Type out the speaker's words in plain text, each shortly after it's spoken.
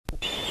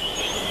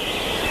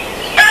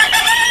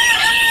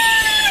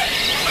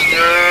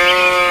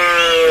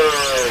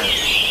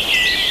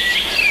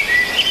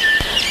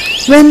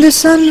When the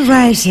sun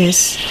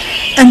rises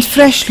and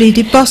freshly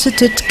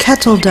deposited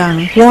cattle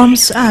dung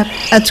warms up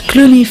at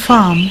Cluny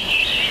Farm,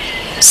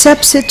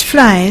 sepsid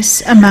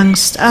flies,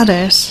 amongst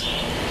others,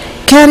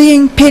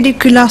 carrying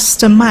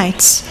Pediculaster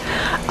mites,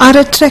 are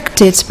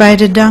attracted by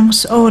the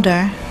dung's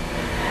odor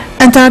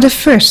and are the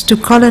first to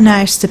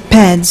colonize the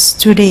pads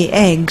to lay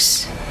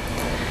eggs.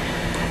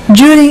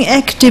 During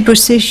egg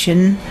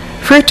deposition,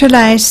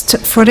 fertilized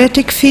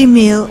Phoretic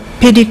female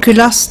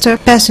Pediculaster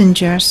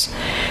passengers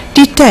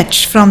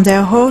detach from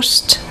their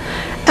host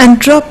and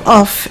drop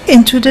off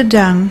into the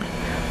dung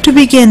to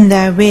begin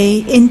their way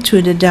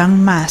into the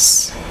dung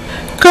mass.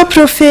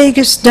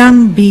 Coprophagous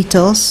dung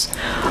beetles,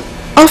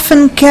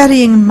 often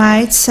carrying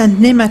mites and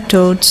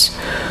nematodes,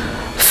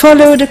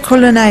 follow the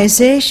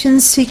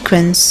colonization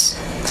sequence.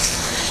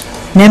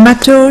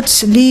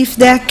 Nematodes leave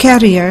their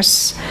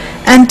carriers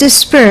and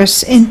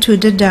disperse into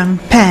the dung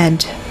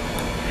pad.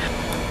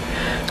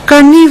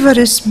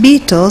 Carnivorous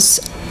beetles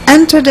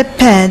enter the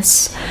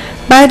pads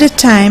by the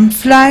time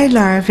fly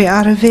larvae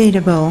are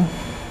available.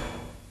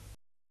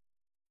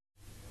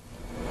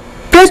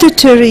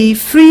 Predatory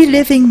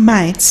free-living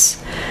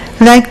mites,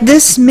 like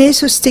this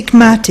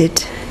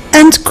mesostigmatid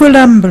and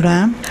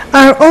columbula,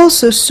 are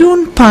also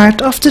soon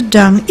part of the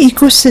dung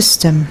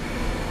ecosystem.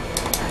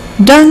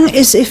 Dung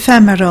is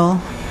ephemeral,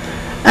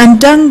 and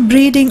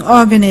dung-breeding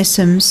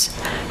organisms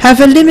have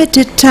a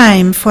limited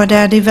time for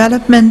their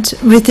development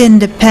within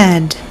the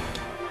pad.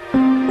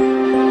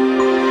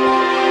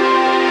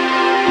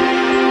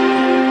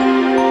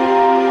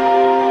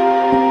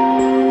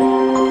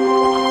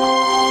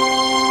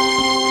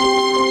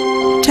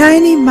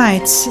 Tiny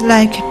mites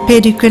like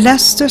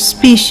Pediculaster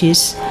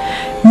species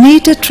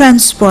need a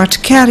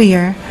transport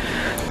carrier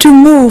to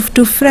move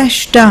to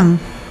fresh dung.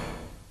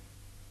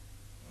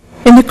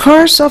 In the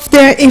course of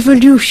their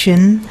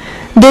evolution,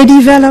 they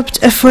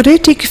developed a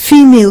Phoretic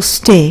female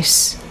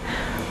stase,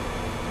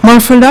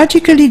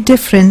 morphologically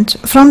different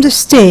from the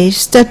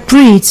stase that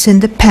breeds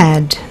in the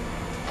pad.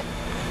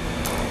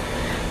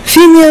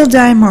 Female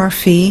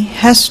dimorphy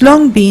has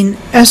long been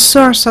a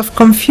source of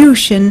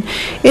confusion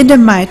in the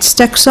mites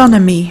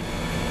taxonomy.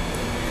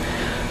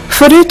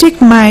 Phoretic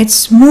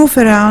mites move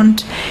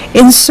around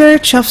in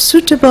search of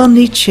suitable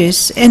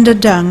niches in the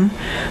dung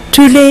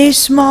to lay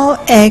small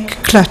egg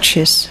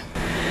clutches.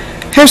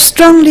 Her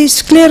strongly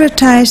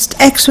sclerotized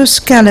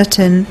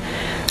exoskeleton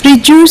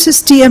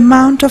reduces the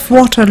amount of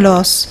water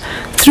loss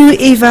through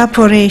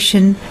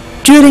evaporation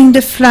during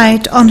the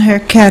flight on her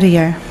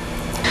carrier.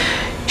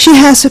 She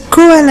has a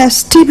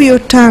coalesced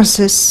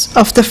tibiotarsus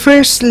of the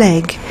first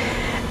leg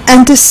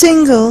and a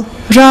single,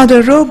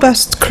 rather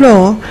robust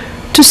claw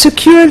to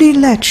securely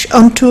latch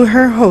onto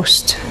her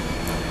host.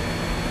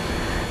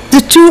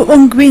 The two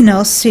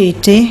unguinal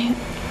setae,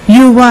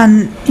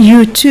 U1,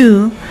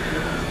 U2,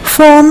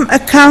 form a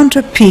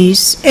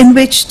counterpiece in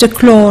which the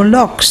claw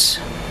locks,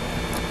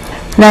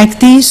 like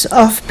these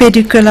of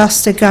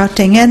Pediculaster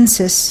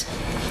gautengensis,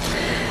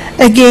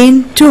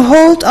 again to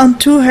hold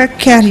onto her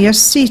carrier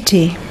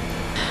setae.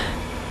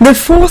 The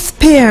fourth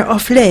pair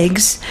of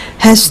legs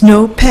has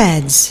no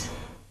pads.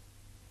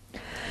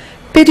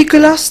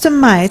 Pediculaster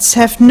mites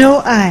have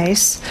no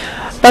eyes,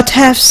 but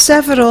have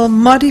several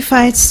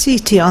modified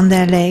setae on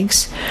their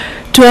legs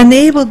to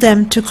enable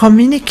them to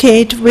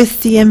communicate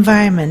with the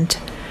environment,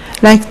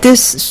 like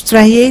this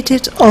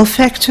striated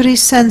olfactory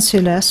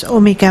sensulus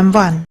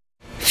omega-1.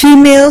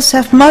 Females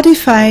have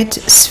modified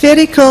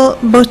spherical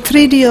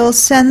botryoidal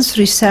sense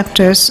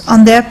receptors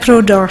on their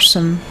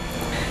prodorsum.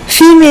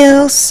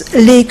 Females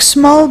lay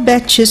small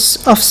batches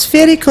of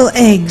spherical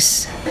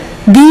eggs.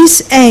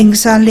 These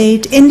eggs are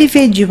laid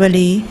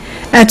individually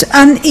at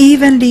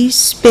unevenly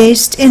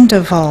spaced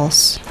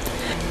intervals.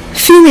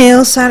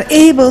 Females are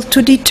able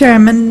to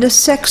determine the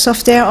sex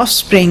of their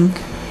offspring.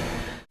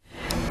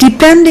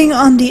 Depending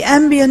on the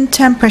ambient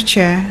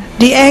temperature,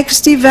 the eggs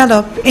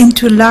develop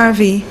into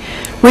larvae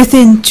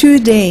within 2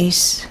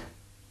 days.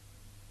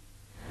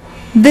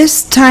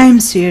 This time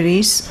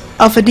series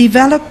of a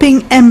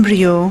developing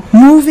embryo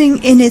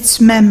moving in its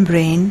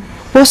membrane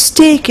was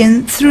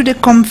taken through the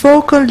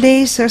confocal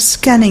laser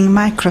scanning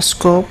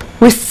microscope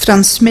with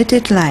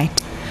transmitted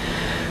light.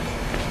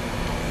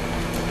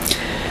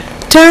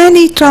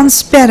 Tiny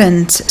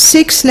transparent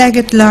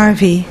six-legged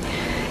larvae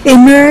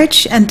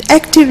emerge and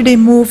actively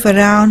move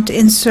around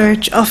in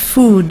search of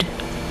food.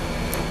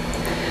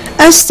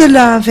 As the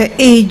larva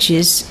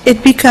ages,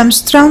 it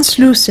becomes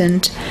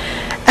translucent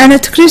and a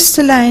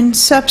crystalline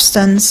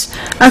substance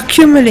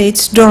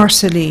accumulates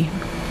dorsally.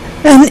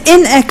 An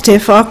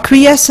inactive or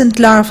quiescent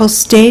larval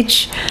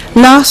stage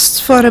lasts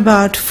for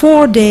about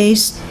 4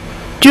 days,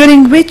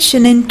 during which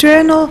an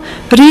internal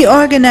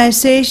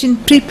reorganization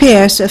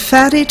prepares a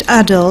varied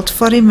adult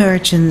for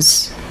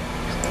emergence.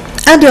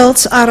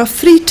 Adults are of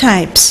 3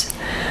 types: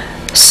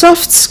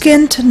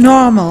 soft-skinned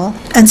normal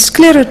and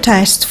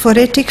sclerotized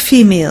Phoretic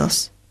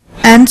females,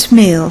 and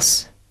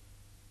males.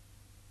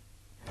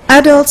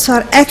 Adults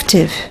are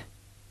active.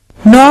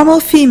 Normal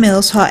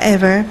females,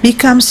 however,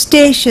 become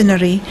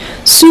stationary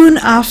soon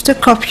after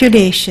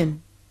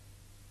copulation.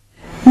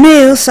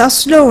 Males are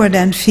slower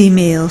than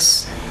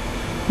females.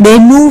 They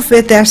move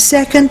with their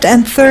second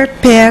and third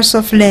pairs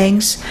of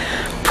legs,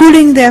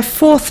 pulling their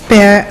fourth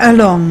pair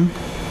along.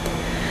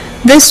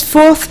 This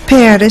fourth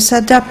pair is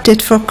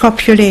adapted for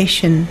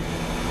copulation.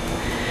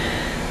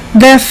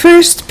 Their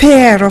first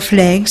pair of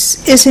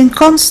legs is in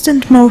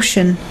constant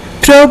motion,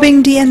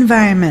 probing the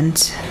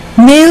environment.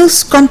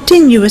 Males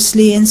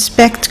continuously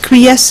inspect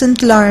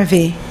quiescent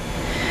larvae,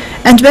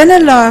 and when a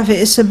larva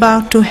is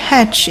about to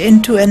hatch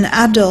into an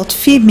adult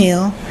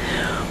female,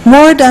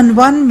 more than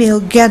one male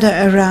gather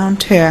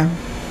around her.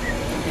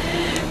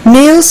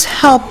 Males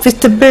help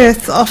with the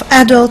birth of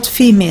adult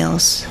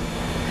females.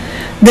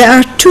 There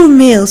are 2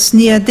 males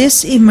near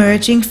this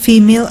emerging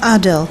female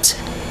adult.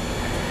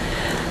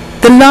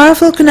 The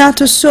larval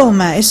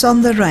gnatosoma is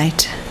on the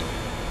right.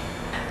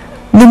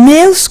 The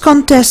males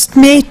contest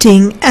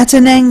mating at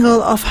an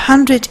angle of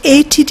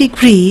 180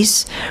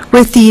 degrees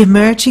with the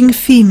emerging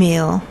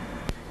female.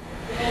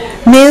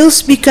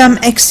 Males become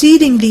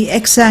exceedingly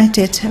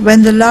excited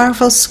when the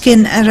larval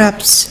skin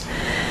erupts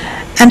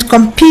and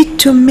compete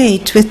to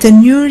mate with the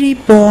newly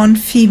born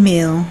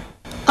female.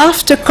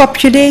 After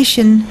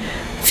copulation,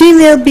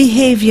 female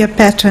behavior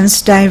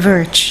patterns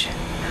diverge.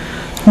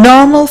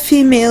 Normal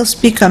females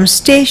become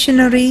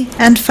stationary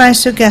and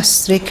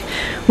physogastric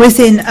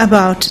within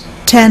about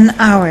 10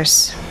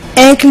 hours.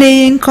 Egg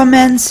laying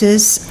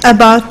commences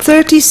about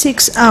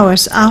 36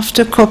 hours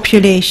after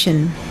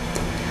copulation.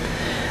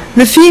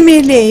 The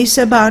female lays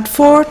about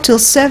 4 to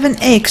 7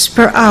 eggs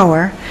per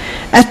hour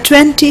at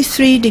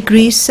 23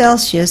 degrees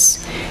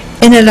Celsius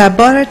in a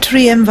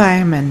laboratory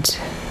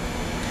environment.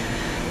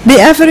 The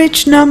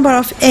average number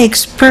of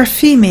eggs per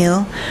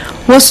female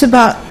was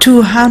about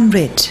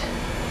 200.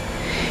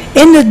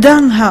 In the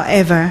dung,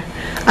 however,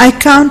 I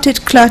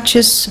counted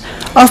clutches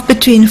of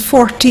between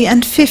 40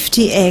 and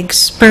 50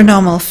 eggs per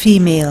normal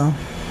female.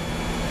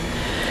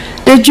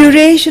 The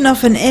duration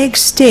of an egg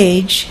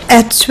stage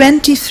at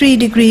 23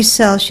 degrees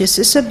Celsius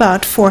is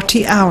about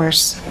 40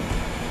 hours.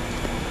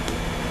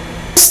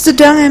 As the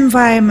dung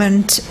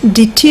environment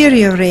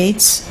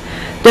deteriorates,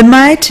 the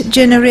mite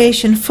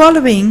generation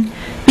following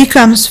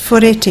becomes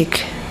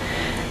phoretic.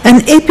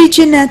 An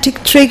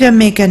epigenetic trigger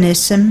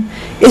mechanism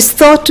is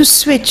thought to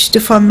switch the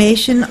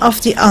formation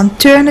of the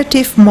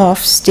alternative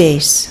morph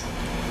stays.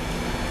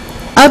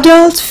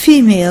 Adult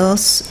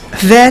females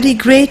vary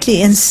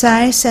greatly in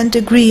size and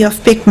degree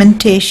of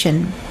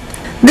pigmentation.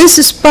 This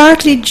is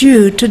partly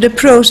due to the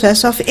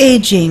process of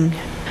aging,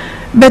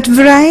 but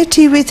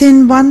variety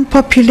within one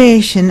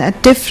population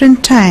at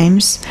different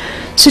times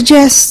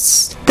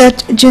suggests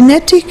that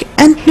genetic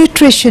and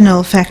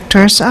nutritional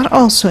factors are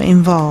also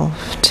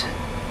involved.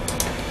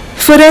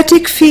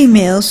 Phoretic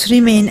females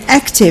remain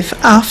active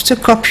after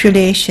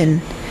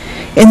copulation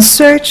in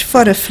search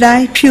for a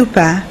fly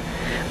pupa,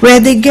 where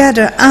they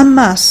gather en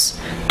masse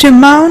to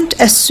mount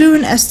as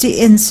soon as the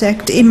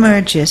insect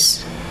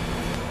emerges.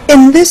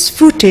 In this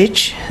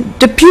footage,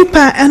 the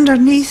pupa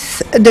underneath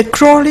the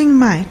crawling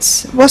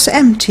mites was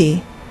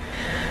empty,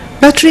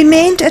 but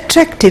remained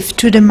attractive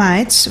to the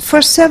mites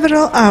for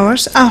several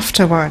hours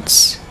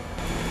afterwards.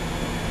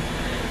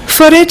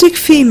 Phoretic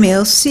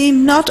females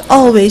seem not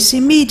always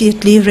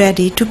immediately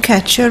ready to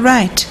catch a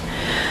rite.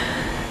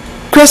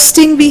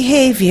 Questing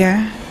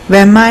behavior,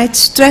 where mites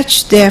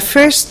stretch their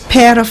first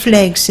pair of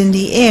legs in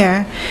the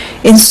air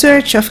in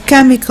search of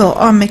chemical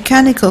or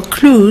mechanical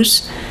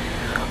clues,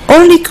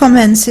 only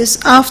commences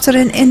after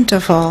an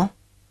interval.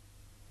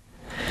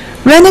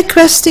 When a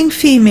questing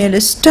female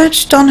is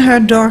touched on her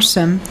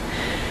dorsum,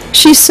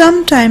 she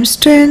sometimes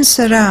turns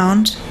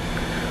around,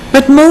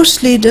 but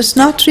mostly does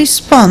not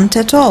respond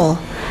at all,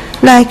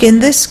 like in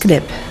this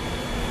clip.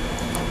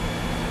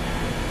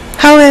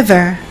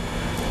 However,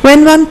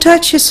 when one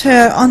touches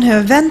her on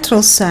her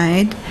ventral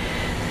side,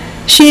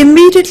 she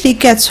immediately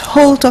gets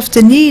hold of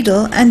the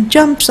needle and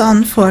jumps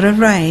on for a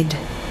ride.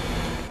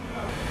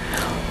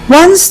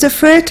 Once the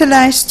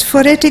fertilized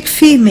phoretic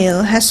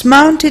female has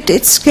mounted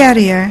its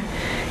carrier,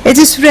 it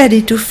is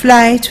ready to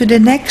fly to the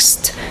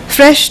next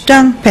fresh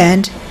dung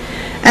pad,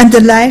 and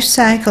the life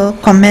cycle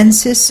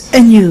commences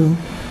anew.